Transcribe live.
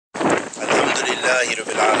لله رب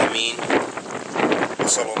العالمين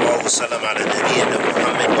وصلى الله وسلم على نبينا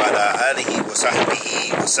محمد وعلى آله وصحبه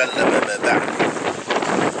وسلم ما بعد.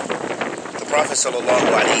 The Prophet sallallahu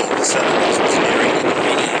alayhi wa sallam was narrated in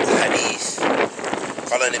many Hadeeth.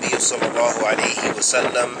 قال النبي صلى الله عليه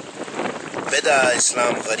وسلم بدأ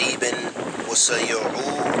الإسلام غريبا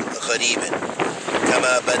وسيعود غريبا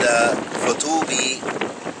كما بدأ فطوبى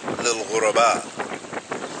للغرباء.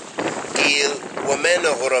 قيل ومن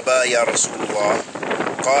غرباء يا رسول الله؟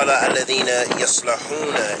 قال الذين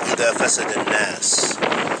يصلحون إذا فسد الناس.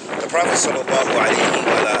 The Prophet sallallahu alayhi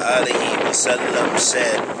wa sallam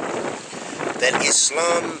said that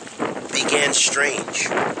Islam began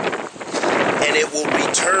strange and it will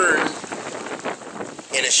return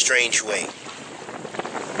in a strange way,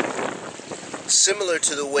 similar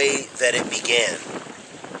to the way that it began.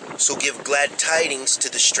 So give glad tidings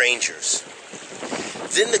to the strangers.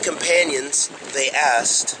 Then the companions, they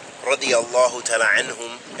asked, radiyallahu ta'ala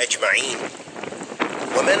anhum ajma'een,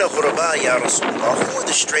 وَمَنَ غُرَبَاءَ يَا رَسُولُ اللَّهِ? Who are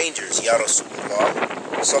the strangers, Ya Rasulullah?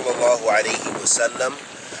 Sallallahu alayhi wa sallam.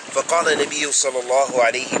 فَقَالَ النَّبِيُّ sallallahu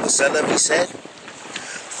alayhi wa sallam, he said,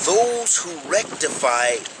 those who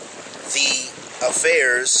rectify the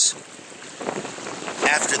affairs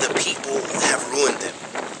after the people have ruined them,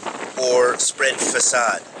 or spread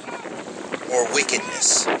fasad, or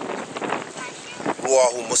wickedness.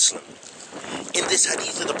 Rawahu Muslim. In this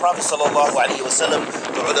hadith of the Prophet sallallahu alaihi wasallam,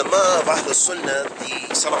 the ulama of Ahl Sunnah,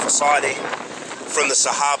 the Salaf from the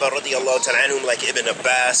Sahaba radiallahu ta'ala anhum, like Ibn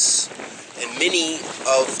Abbas, and many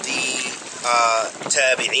of the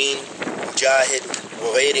tabieen, jihad,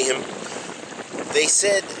 وغيرهم, they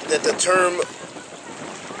said that the term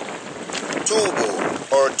tubu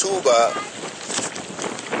or tuba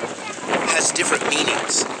has different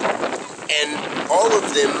meanings, and all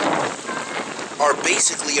of them are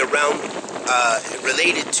basically around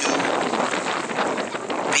related to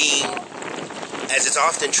being, as it's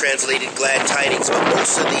often translated, glad tidings, but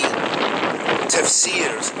most of the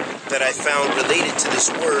tafsirs that I found related to this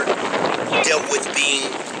word dealt with being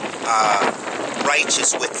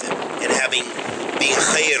righteous with them and being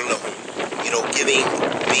khair lahum,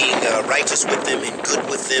 being righteous with them and good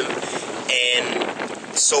with them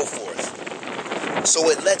and so forth. So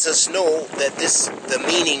it lets us know that the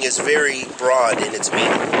meaning is very broad in its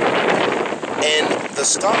meaning. And the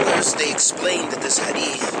scholars, they explain that this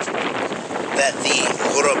hadith, that the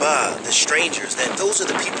ghuraba, the strangers, that those are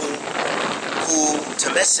the people who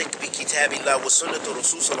tamassik bi kitabillah wa sunnatu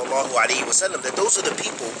rasul sallallahu alayhi wa sallam, that those are the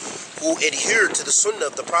people who adhere to the sunnah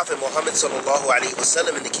of the Prophet Muhammad sallallahu alayhi wa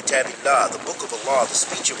sallam in the kitabillah, the book of Allah, the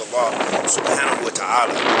speech of Allah subhanahu wa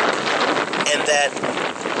ta'ala. And that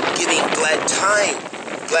giving glad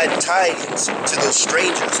tidings to those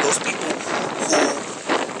strangers, those people who,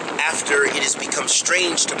 after it has become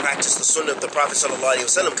strange to practice the sunnah of the Prophet sallallahu alaihi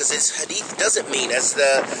wasallam, because this hadith doesn't mean, as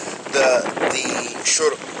the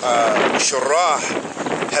shurah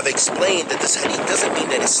have explained, that this hadith doesn't mean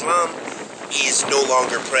that Islam is no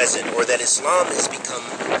longer present or that Islam has become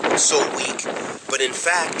so weak, but in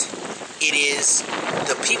fact it is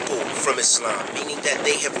the people from Islam, meaning that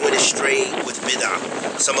they have went astray with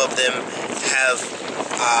bid'ah. Some of them have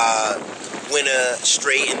went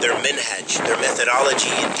astray in their minhaj, their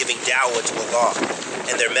methodology in giving da'wah to Allah,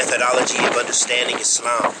 and their methodology of understanding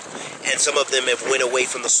Islam. And some of them have went away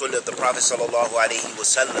from the sunnah of the Prophet sallallahu alaihi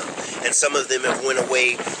wasallam, and some of them have went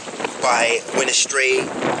astray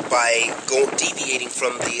by deviating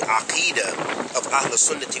from the aqidah of Ahl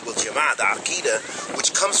Sunnah wal Jama'ah, the aqidah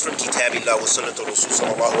which comes from Kitabillah wa Sunnatul Rasul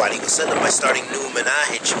sallallahu alaihi wasallam, by starting new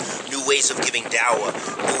manhaj, new ways of giving da'wah,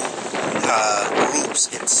 new groups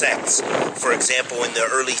and sects. For example, in the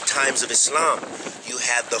early times of Islam, you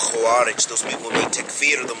had the Khawaarij, those people who made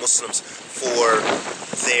takfir of the Muslims for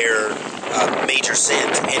their major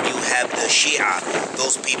sins, and you had the Shia,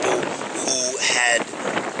 those people who had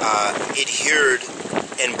adhered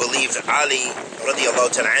and believed Ali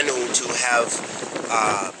radiallahu ta'ala anhu to have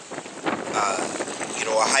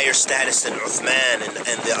a higher status than Uthman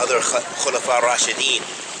and the other Khulafa Rashideen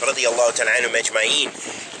radiallahu ta'ala anhum ajma'een.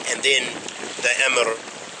 And then the Amr,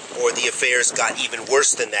 or the affairs, got even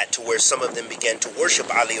worse than that, to where some of them began to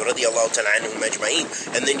worship Ali radiallahu ta'ala anhum ajma'een.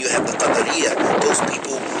 And then you have the Qadariyah, those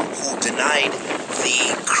people who denied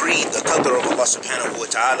the creed, the qadr of Allah subhanahu wa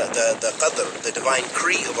ta'ala, the qadr, the divine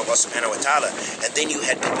creed of Allah subhanahu wa ta'ala. And then you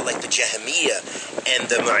had people like the Jahmiyyah and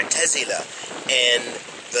the Mu'tazila, and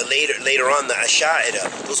the later on the Asha'ira,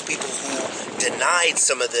 those people who denied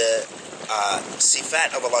some of the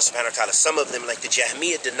sifat of Allah subhanahu wa ta'ala. Some of them, like the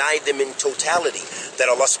Jahmiyyah, denied them in totality, that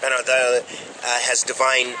Allah subhanahu wa ta'ala has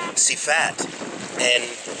divine sifat and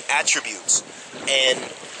attributes. And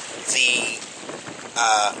the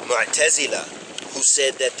Mu'tazila, who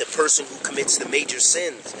said that the person who commits the major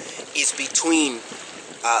sins is between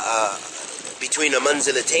a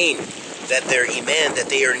manzilatayn, that their iman, that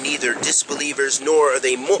they are neither disbelievers nor are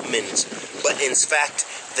they mu'mins, but in fact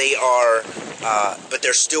they are, but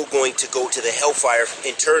they're still going to go to the hellfire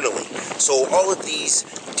internally. So all of these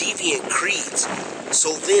deviant creeds.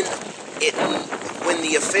 So then, when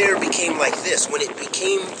the affair became like this, when it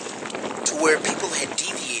became to where people had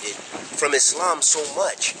deviated from Islam so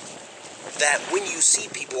much, that when you see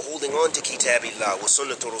people holding on to Kitabillah wa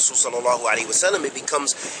Sunnatul Rasul sallallahu alaihi wasallam, it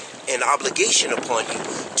becomes an obligation upon you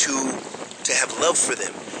to have love for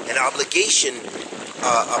them, an obligation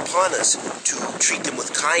upon us to treat them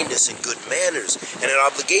with kindness and good manners, and an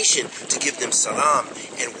obligation to give them salam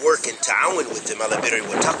and work and ta'awun with them, ala birri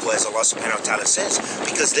wa taqwa, as Allah subhanahu wa ta'ala says,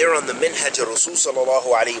 because they're on the minhaj of Rasul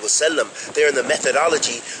sallallahu alaihi wasallam, they're in the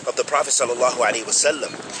methodology of the Prophet sallallahu alaihi wasallam.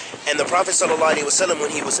 And the Prophet sallallahu alaihi wasallam,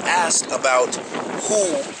 when he was asked about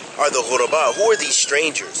who are the ghuraba, who are these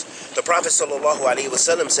strangers, the Prophet sallallahu alaihi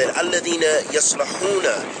wasallam said, "Alladhina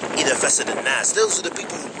yaslahuna idha fasad an-nas." Those are the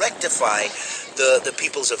people who rectify the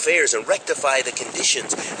people's affairs and rectify the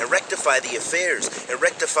conditions and rectify the affairs and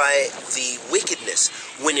rectify the wickedness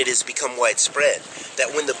when it has become widespread.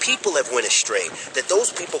 That when the people have went astray, that those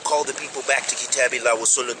people call the people back to Kitabillah wa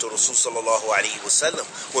Sunnatul Rasul sallallahu alaihi wasallam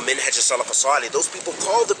wa minhaj Salaf salih. Those people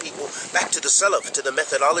call the people back to the Salaf, to the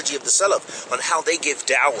methodology of the Salaf, on how they gave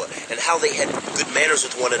da'wah and how they had good manners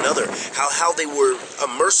with one another, how they were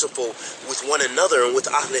merciful with one another and with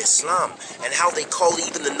Ahl Islam, and how they called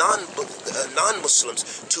even the non-Muslims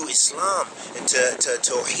to Islam and to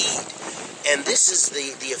Tawheed. And this is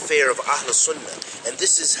the affair of Ahl Sunnah, and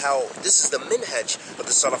this is the minhaj of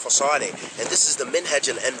the Salaf Salih, and this is the minhaj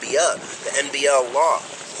al-Anbiya, the Anbiya Allah,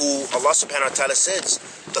 who Allah subhanahu wa ta'ala says,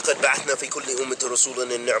 لَقَدْ بَعَثْنَا فِي كُلِّ أُمَّةٍ رَسُولًا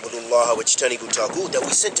أَنْ نَعْبُدُوا اللَّهَ وَاجْتَنِبُوا الطَّاغُوتَ, that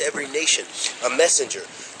we sent to every nation a messenger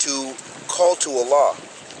to call to Allah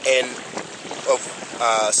and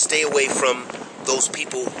stay away from those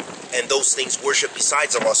people and those things worshipped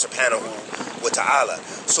besides Allah subhanahu wa ta'ala.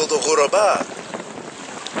 So the ghuraba,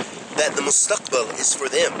 that the mustaqbal is for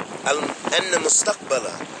them. أن مستقبل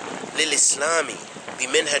للإسلام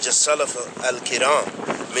بمنهج السلف الكرام.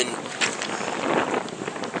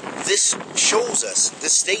 This shows us,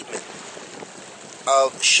 this statement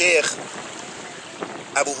of Sheikh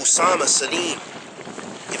Abu Usama Salim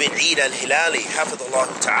ibn Eid al-Hilali, hafidhullah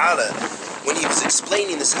ta'ala, when he was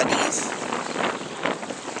explaining this hadith,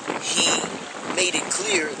 he made it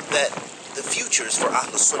clear that the future is for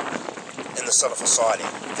Ahl Sunnah and the Salaf Salih,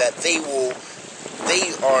 that they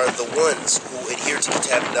are the ones who adhere to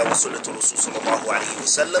Kitabillah wa Sunnatul Rasul sallallahu alaihi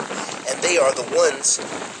wasallam, and they are the ones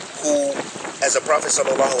who, as the Prophet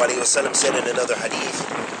sallallahu alaihi wasallam said in another hadith,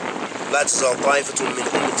 لا تزال طائفة من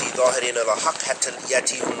أمتي ظاهرين على الحق حتى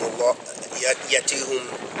يأتيهم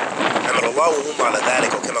أمر الله وهم على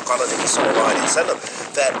ذلك, وكما قال النبي صلى الله عليه وسلم,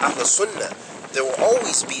 that Ahl Sunnah, there will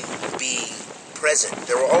always be present,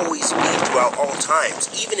 there will always be throughout all times,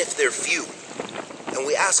 even if they're few. And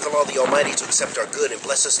we ask Allah the Almighty to accept our good and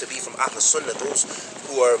bless us to be from Ahl Sunnah, those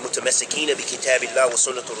who are mutamassikina bi kitabillah wa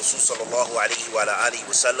sunnatul Rasul sallallahu alayhi wa ala alihi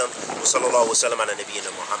wa sallam, wa sallallahu wa sallam ala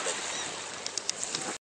nabiyyina Muhammad.